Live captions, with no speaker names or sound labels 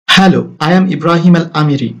Hello, I am Ibrahim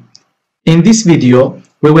Al-Amiri. In this video,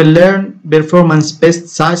 we will learn performance-based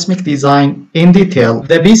seismic design in detail.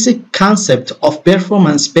 The basic concept of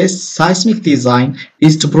performance-based seismic design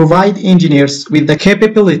is to provide engineers with the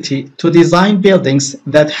capability to design buildings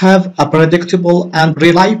that have a predictable and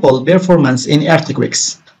reliable performance in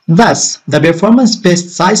earthquakes. Thus, the performance-based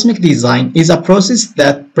seismic design is a process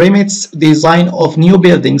that permits design of new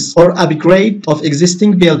buildings or upgrade of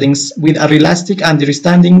existing buildings with a realistic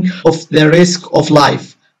understanding of the risk of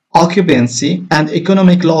life, occupancy, and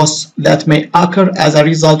economic loss that may occur as a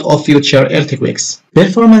result of future earthquakes.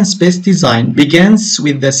 Performance-based design begins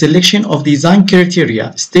with the selection of design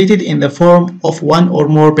criteria stated in the form of one or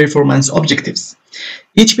more performance objectives.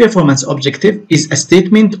 Each performance objective is a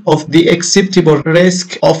statement of the acceptable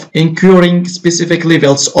risk of incurring specific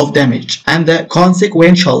levels of damage and the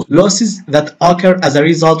consequential losses that occur as a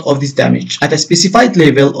result of this damage at a specified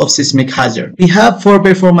level of seismic hazard. We have four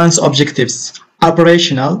performance objectives: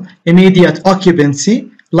 operational, immediate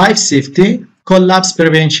occupancy, life safety, collapse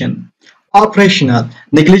prevention. Operational,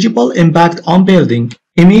 negligible impact on building.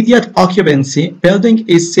 Immediate occupancy, building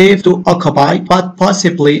is safe to occupy but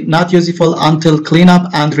possibly not useful until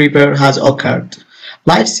cleanup and repair has occurred.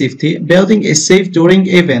 Life safety, building is safe during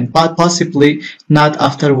event but possibly not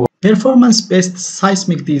afterward. Performance-based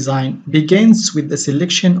seismic design begins with the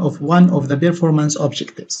selection of one of the performance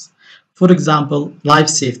objectives. For example, life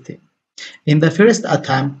safety. In the first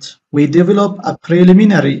attempt, we develop a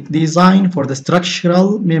preliminary design for the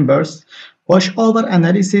structural members. Pushover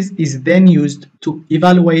analysis is then used to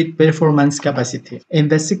evaluate performance capacity. In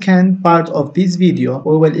the second part of this video,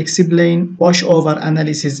 we will explain pushover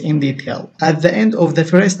analysis in detail. At the end of the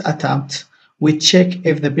first attempt, we check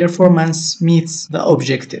if the performance meets the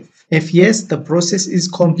objective. If yes, the process is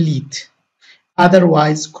complete.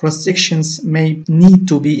 Otherwise, cross-sections may need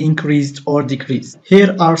to be increased or decreased.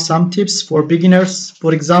 Here are some tips for beginners.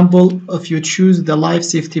 For example, if you choose the life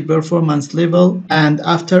safety performance level and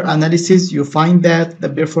after analysis you find that the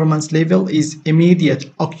performance level is immediate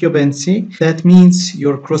occupancy, that means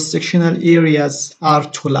your cross-sectional areas are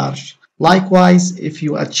too large. Likewise, if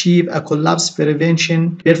you achieve a collapse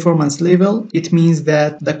prevention performance level, it means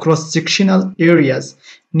that the cross-sectional areas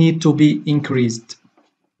need to be increased.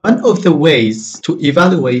 One of the ways to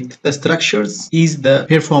evaluate the structures is the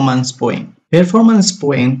performance point. Performance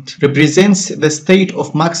point represents the state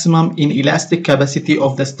of maximum inelastic capacity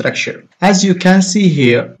of the structure. As you can see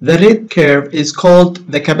here, the red curve is called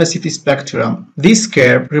the capacity spectrum. This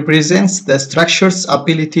curve represents the structure's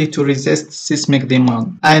ability to resist seismic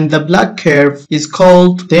demand. And the black curve is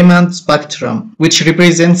called demand spectrum, which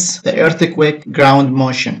represents the earthquake ground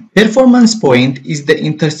motion. Performance point is the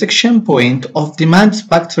intersection point of demand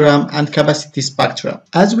spectrum and capacity spectrum.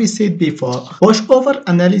 As we said before, pushover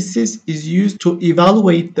analysis is used to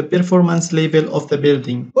evaluate the performance level of the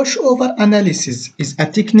building. Pushover analysis is a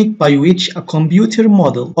technique by which a computer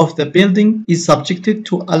model of the building is subjected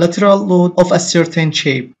to a lateral load of a certain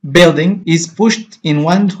shape. Building is pushed in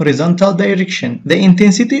one horizontal direction. The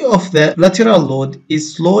intensity of the lateral load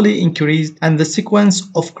is slowly increased and the sequence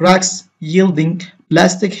of cracks yielding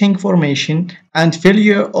plastic hinge formation and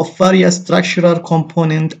failure of various structural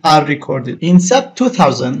components are recorded. In SAP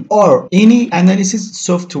 2000 or any analysis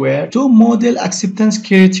software, two model acceptance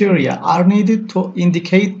criteria are needed to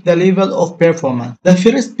indicate the level of performance. The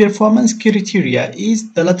first performance criteria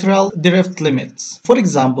is the lateral drift limits. For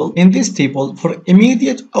example, in this table, for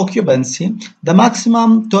immediate occupancy, the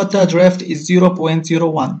maximum total drift is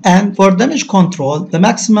 0.01, and for damage control, the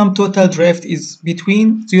maximum total drift is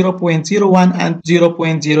between 0.01 and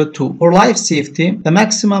 0.02. For life safety, the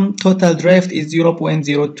maximum total drift is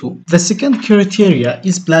 0.02. The second criteria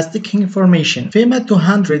is plastic hinge formation. FEMA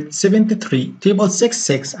 273, Table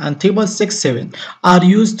 6.6 and Table 6.7 are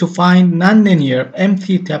used to find nonlinear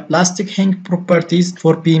M-theta plastic hinge properties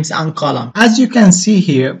for beams and columns. As you can see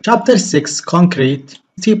here, Chapter 6 Concrete,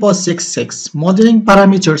 Table 6.6 Modeling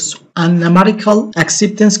Parameters and Numerical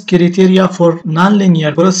Acceptance Criteria for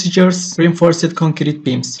Nonlinear Procedures Reinforced Concrete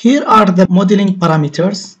Beams. Here are the modeling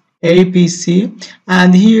parameters A, B, C,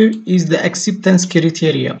 and here is the acceptance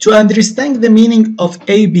criteria. To understand the meaning of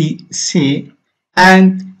A, B, C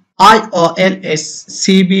and IOLS,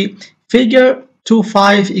 CB, Figure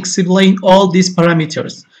 2.5 explain all these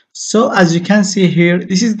parameters. So as you can see here,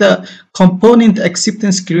 this is the component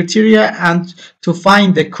acceptance criteria, and to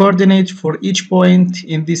find the coordinate for each point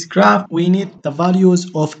in this graph, we need the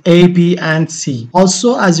values of A, B, and C.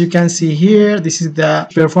 Also, as you can see here, this is the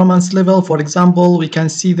performance level. For example, we can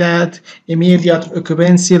see that immediate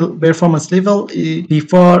occupancy performance level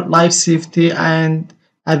before life safety, and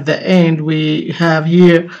at the end we have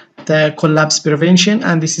here the collapse prevention,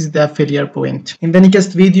 and this is the failure point. In the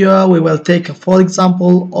next video, we will take a full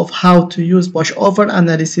example of how to use pushover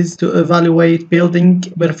analysis to evaluate building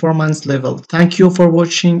performance level. Thank you for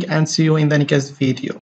watching and see you in the next video.